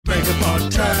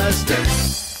MegaPodTastic.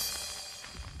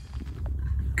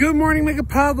 Good morning,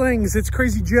 MegaPodlings. It's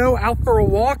Crazy Joe out for a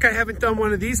walk. I haven't done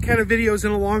one of these kind of videos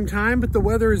in a long time, but the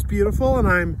weather is beautiful and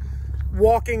I'm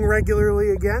walking regularly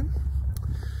again.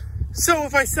 So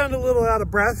if I sound a little out of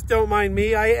breath, don't mind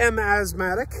me. I am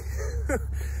asthmatic.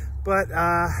 But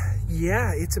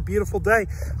yeah, it's a beautiful day.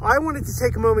 I wanted to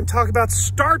take a moment and talk about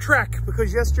Star Trek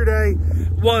because yesterday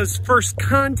was First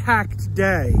Contact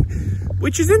Day,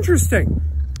 which is interesting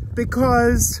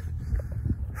because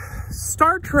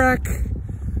Star Trek,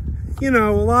 you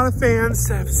know, a lot of fans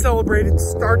have celebrated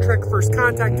Star Trek First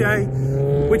Contact Day,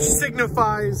 which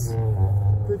signifies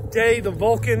the day the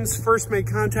Vulcans first made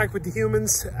contact with the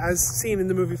humans, as seen in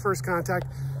the movie First Contact.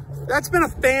 That's been a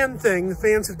fan thing the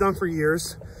fans have done for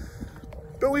years,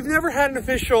 but we've never had an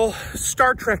official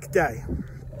Star Trek Day.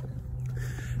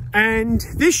 And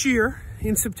this year,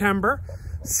 in September,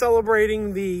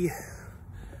 celebrating the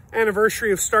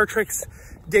anniversary of Star Trek's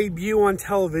debut on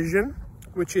television,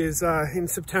 which is in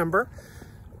September,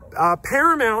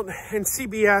 Paramount and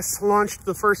CBS launched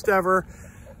the first ever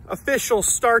official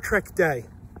Star Trek Day.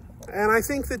 And I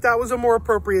think that that was a more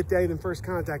appropriate day than First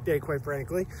Contact Day, quite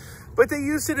frankly. But they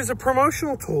used it as a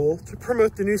promotional tool to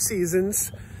promote the new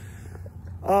seasons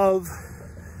of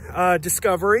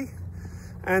Discovery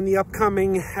and the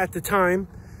upcoming, at the time,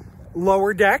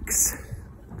 Lower Decks.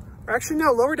 Actually,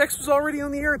 no, Lower Decks was already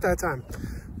on the air at that time.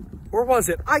 Or was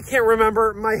it? I can't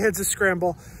remember. My head's a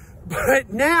scramble.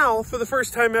 But now, for the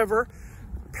first time ever,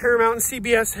 Paramount and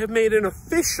CBS have made an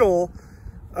official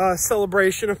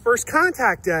celebration of First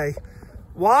Contact Day.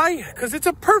 Why? Because it's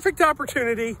a perfect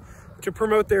opportunity to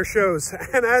promote their shows.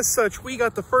 And as such, we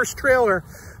got the first trailer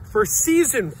for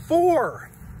season 4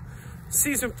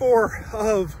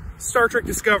 of Star Trek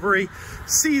Discovery,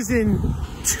 season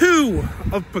 2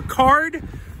 of Picard.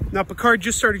 Now, Picard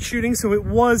just started shooting, so it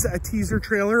was a teaser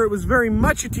trailer. It was very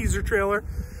much a teaser trailer.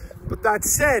 But that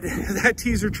said, that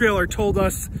teaser trailer told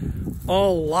us a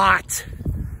lot.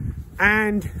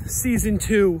 And season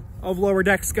 2 of Lower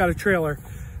Decks got a trailer.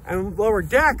 And Lower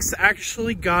Decks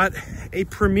actually got a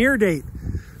premiere date.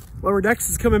 Lower Decks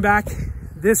is coming back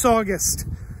this August.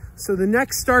 So the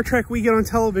next Star Trek we get on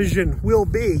television will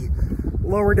be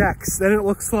Lower Decks. Then it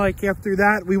looks like after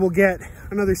that we will get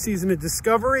another season of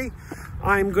Discovery.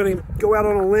 I'm going to go out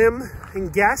on a limb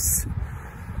and guess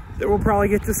that we'll probably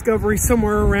get Discovery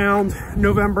somewhere around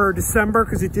November or December,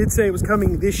 because it did say it was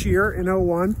coming this year in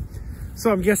 01. So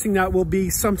I'm guessing that will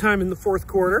be sometime in the fourth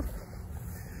quarter.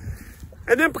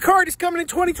 And then Picard is coming in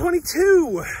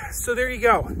 2022. So there you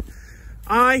go.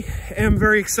 I am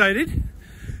very excited.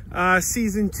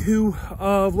 Season 2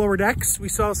 of Lower Decks. We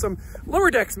saw some Lower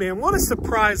Decks, man. What a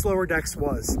surprise Lower Decks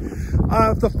was.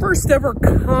 The first ever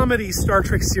comedy Star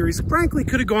Trek series, frankly,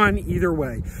 could have gone either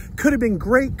way. Could have been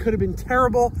great, could have been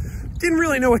terrible. Didn't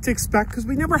really know what to expect because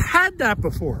we never had that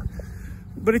before.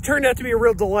 But it turned out to be a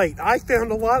real delight. I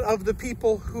found a lot of the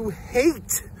people who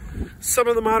hate some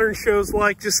of the modern shows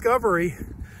like Discovery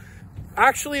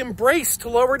actually embraced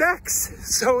Lower Decks.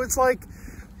 So it's like,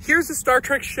 here's a Star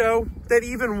Trek show that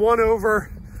even won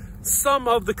over some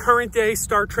of the current day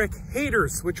Star Trek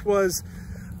haters, which was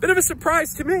a bit of a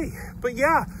surprise to me. But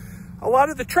yeah, a lot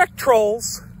of the Trek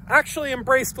trolls actually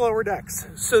embraced Lower Decks.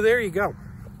 So there you go.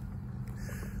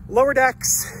 Lower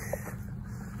Decks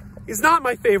is not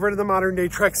my favorite of the modern day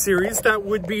Trek series. That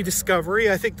would be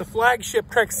Discovery. I think the flagship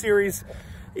Trek series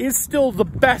is still the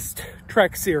best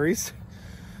Trek series.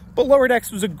 But Lower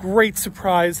Decks was a great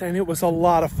surprise, and it was a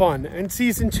lot of fun. And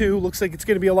season 2 looks like it's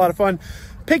going to be a lot of fun.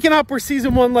 Picking up where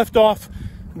season 1 left off,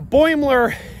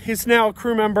 Boimler is now a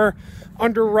crew member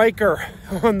under Riker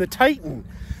on the Titan.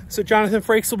 So Jonathan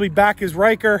Frakes will be back as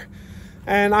Riker.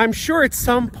 And I'm sure at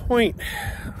some point,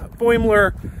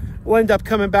 Boimler will end up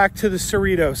coming back to the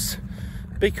Cerritos,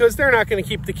 because they're not going to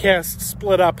keep the cast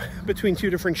split up between 2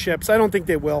 different ships. I don't think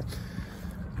they will.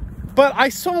 But I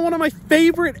saw one of my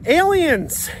favorite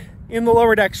aliens in the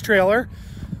Lower Decks trailer.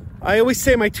 I always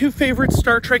say my 2 favorite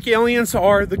Star Trek aliens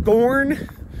are the Gorn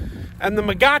and the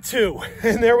Megatu.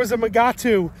 And there was a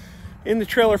Megatu in the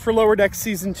trailer for Lower Decks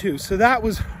Season 2. So that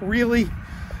was really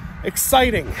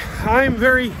exciting. I'm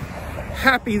very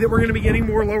happy that we're going to be getting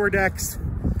more Lower Decks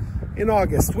in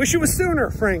August. Wish it was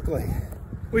sooner, frankly.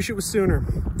 Wish it was sooner.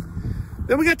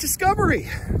 Then we got Discovery,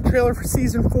 trailer for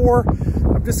season 4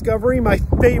 of Discovery, my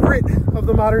favorite of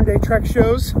the modern day Trek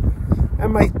shows,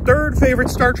 and my 3rd favorite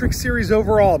Star Trek series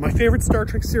overall. My favorite Star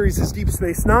Trek series is Deep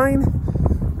Space Nine.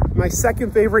 My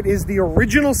 2nd favorite is the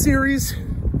original series.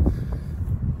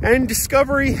 And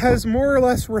Discovery has more or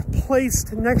less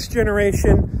replaced Next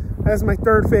Generation as my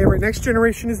 3rd favorite. Next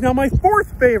Generation is now my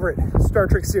 4th favorite Star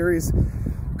Trek series.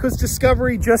 because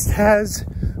Discovery just has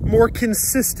more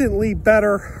consistently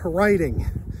better writing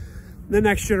than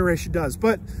Next Generation does.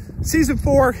 But season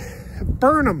 4,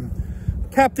 Burnham,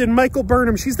 Captain Michael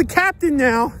Burnham, she's the captain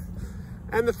now.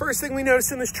 And the first thing we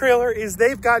notice in this trailer is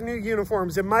they've got new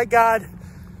uniforms. And my God,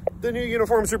 the new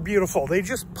uniforms are beautiful. They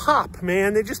just pop,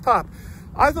 man. They just pop.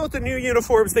 I thought the new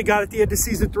uniforms they got at the end of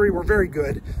season 3 were very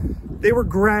good. They were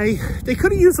gray. They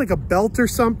could have used like a belt or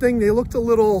something. They looked a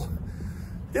little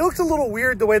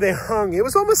weird the way they hung. It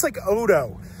was almost like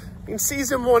Odo. In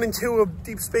season 1 and 2 of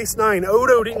Deep Space Nine,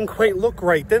 Odo didn't quite look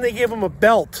right. Then they gave him a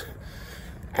belt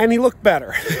and he looked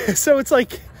better. So it's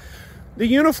like the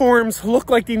uniforms look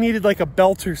like they needed like a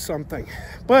belt or something.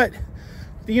 But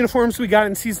the uniforms we got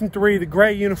in season 3, the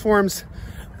gray uniforms,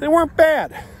 they weren't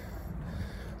bad.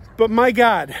 But my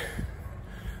God,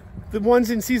 the ones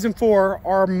in season 4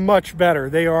 are much better.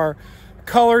 They are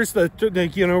colors, the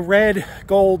you know, red,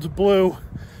 gold, blue,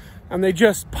 and they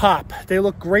just pop. They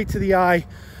look great to the eye.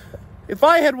 If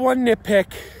I had one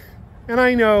nitpick, and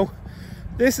I know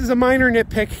this is a minor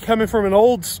nitpick coming from an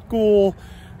old school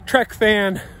Trek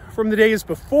fan from the days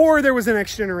before there was a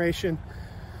Next Generation,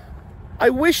 I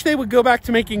wish they would go back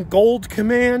to making gold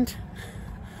command,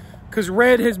 because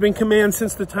red has been command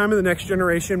since the time of the Next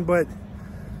Generation. But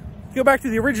go back to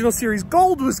the original series,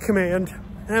 gold was command,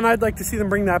 and I'd like to see them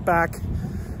bring that back,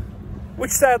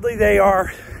 which sadly they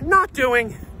are not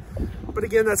doing. But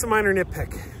again, that's a minor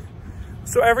nitpick.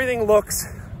 So everything looks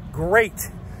great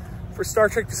for Star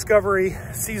Trek Discovery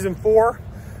season 4.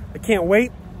 I can't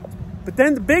wait. But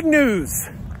then the big news,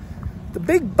 the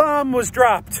big bomb was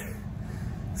dropped.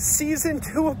 Season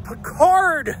 2 of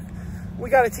Picard. We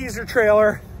got a teaser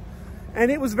trailer,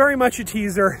 and it was very much a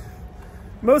teaser,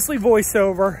 mostly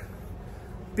voiceover,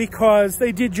 because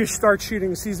they did just start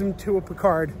shooting season 2 of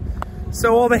Picard.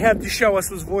 So all they had to show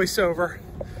us was voiceover.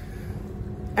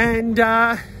 And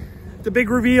the big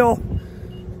reveal,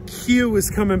 Q is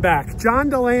coming back. John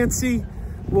Delancey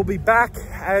will be back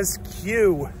as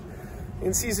Q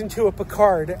in season 2 of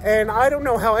Picard. And I don't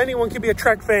know how anyone can be a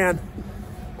Trek fan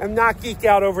and not geek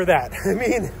out over that. I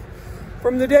mean,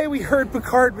 from the day we heard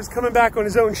Picard was coming back on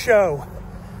his own show,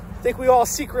 I think we all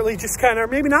secretly just kind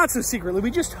of, maybe not so secretly, we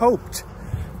just hoped.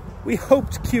 We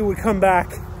hoped Q would come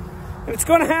back. And it's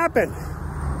going to happen.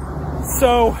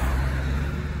 So,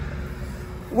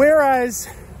 whereas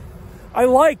I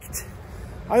liked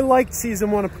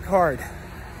season 1 of Picard,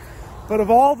 but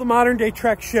of all the modern day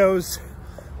Trek shows,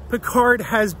 Picard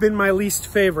has been my least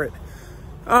favorite.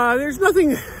 There's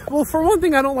nothing, well, for one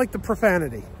thing, I don't like the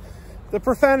profanity. The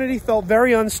profanity felt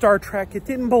very un-Star Trek. It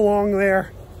didn't belong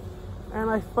there. And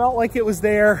I felt like it was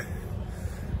there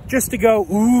just to go,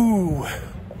 ooh,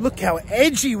 look how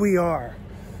edgy we are.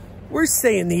 We're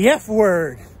saying the F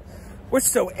word. We're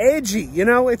so edgy, you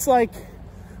know? It's like,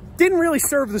 didn't really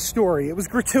serve the story. It was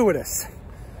gratuitous.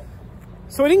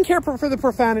 So I didn't care for the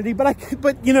profanity,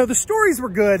 but you know, the stories were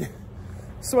good.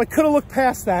 So I could have looked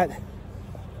past that.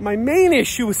 My main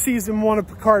issue with season 1 of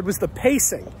Picard was the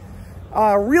pacing.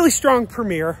 Really strong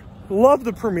premiere. Love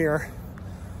the premiere.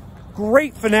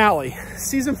 Great finale.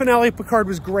 Season finale of Picard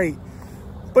was great.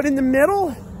 But in the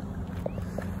middle,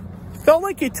 felt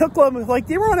like it took them, like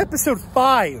they were on episode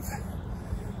 5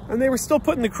 and they were still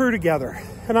putting the crew together.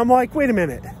 And I'm like, wait a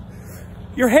minute.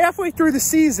 You're halfway through the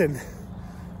season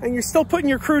and you're still putting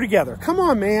your crew together. Come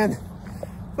on, man.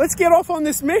 Let's get off on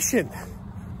this mission.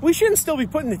 We shouldn't still be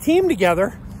putting the team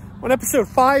together on episode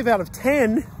 5 out of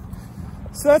 10.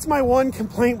 So that's my one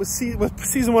complaint with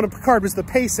season 1 of Picard, was the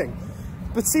pacing.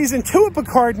 But season 2 of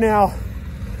Picard now,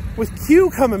 with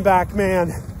Q coming back,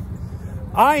 man,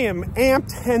 I am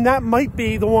amped, and that might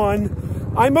be the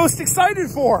one I'm most excited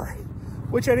for,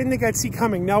 which I didn't think I'd see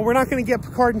coming. Now, we're not going to get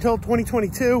Picard until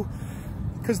 2022,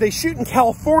 because they shoot in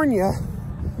California,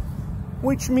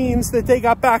 which means that they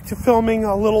got back to filming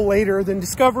a little later than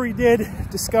Discovery did.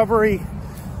 Discovery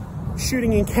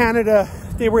shooting in Canada,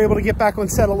 they were able to get back on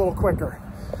set a little quicker.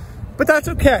 But that's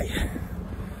okay.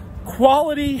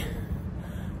 Quality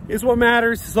is what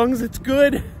matters. As long as it's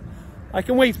good, I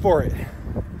can wait for it.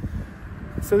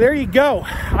 So there you go.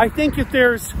 I think if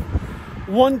there's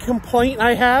one complaint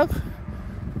I have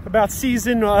about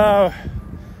season, or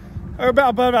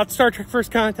about Star Trek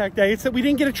First Contact Day, it's that we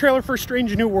didn't get a trailer for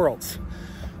Strange New Worlds.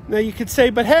 Now you could say,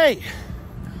 but hey,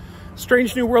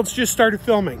 Strange New Worlds just started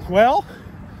filming. Well,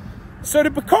 so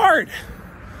did Picard.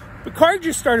 Picard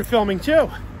just started filming too.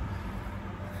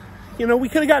 You know, we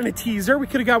could have gotten a teaser. We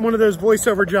could have gotten one of those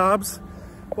voiceover jobs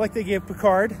like they gave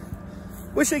Picard.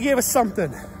 Wish they gave us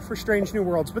something for Strange New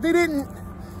Worlds, but they didn't.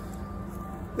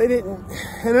 They didn't.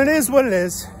 And it is what it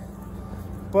is.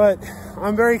 But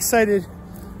I'm very excited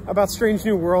about Strange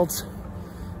New Worlds.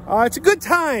 It's a good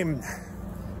time.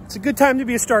 It's a good time to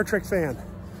be a Star Trek fan.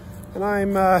 And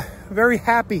I'm very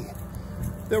happy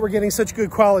that we're getting such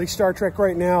good quality Star Trek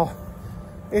right now.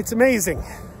 It's amazing.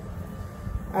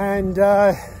 And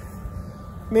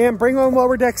man, bring on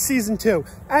Lower Decks Season 2.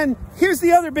 And here's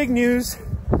the other big news.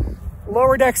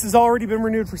 Lower Decks has already been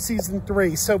renewed for Season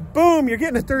 3. So boom, you're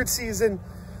getting a 3rd season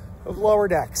of Lower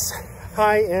Decks.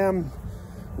 I am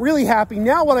really happy.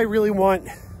 Now what I really want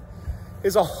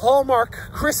is a Hallmark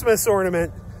Christmas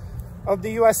ornament of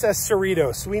the USS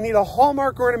Cerritos. We need a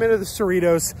Hallmark ornament of the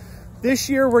Cerritos. This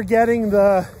year we're getting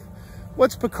the,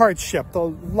 what's Picard's ship? The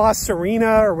La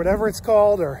Serena or whatever it's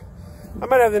called, or I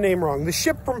might have the name wrong. The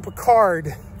ship from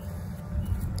Picard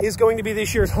is going to be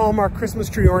this year's Hallmark Christmas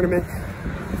tree ornament.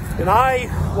 And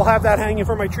I will have that hanging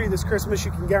from my tree this Christmas, you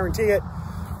can guarantee it.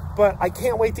 But I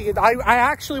can't wait to get, I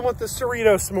actually want the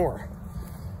Cerritos more.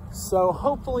 So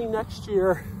hopefully next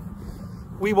year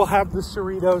we will have the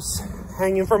Cerritos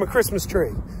hanging from a Christmas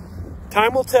tree.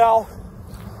 Time will tell.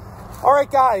 All right,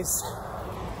 guys.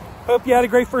 Hope you had a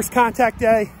great first contact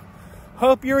day.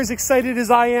 Hope you're as excited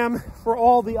as I am for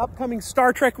all the upcoming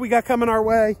Star Trek we got coming our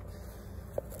way.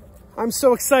 I'm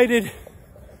so excited.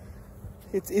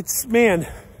 It's man,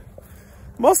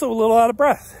 I'm also a little out of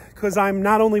breath because I'm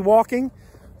not only walking,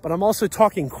 but I'm also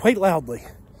talking quite loudly.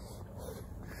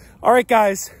 All right,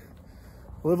 guys.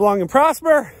 Live long and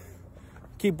prosper.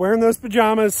 Keep wearing those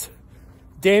pajamas.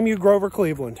 Damn you, Grover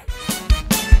Cleveland.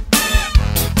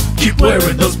 Keep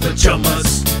wearing those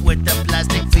pajamas with the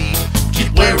plastic feet.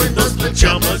 Keep wearing those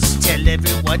pajamas. Tell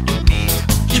everyone you meet.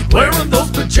 Keep wearing those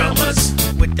pajamas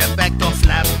with the back door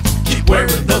flap. Keep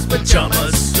wearing those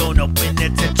pajamas. Don't open,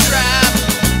 it's a trap.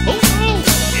 Oh no,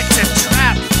 it's a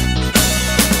trap.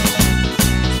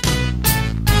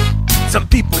 Some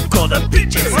people call them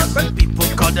PJs, some people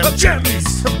call them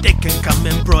jammies. They can come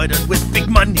embroidered with big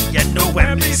money and no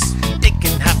whammies. They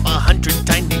can have 100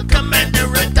 tiny commander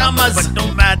Adamas, but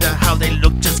no matter how they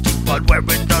look, just keep on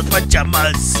wearing those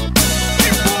pajamas.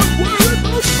 Keep on wearing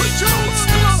those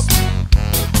pajamas.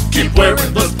 Keep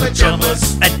wearing those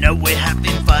pajamas. And now we're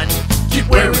having fun. Keep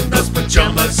wearing those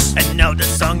pajamas. And now the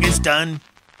song is done.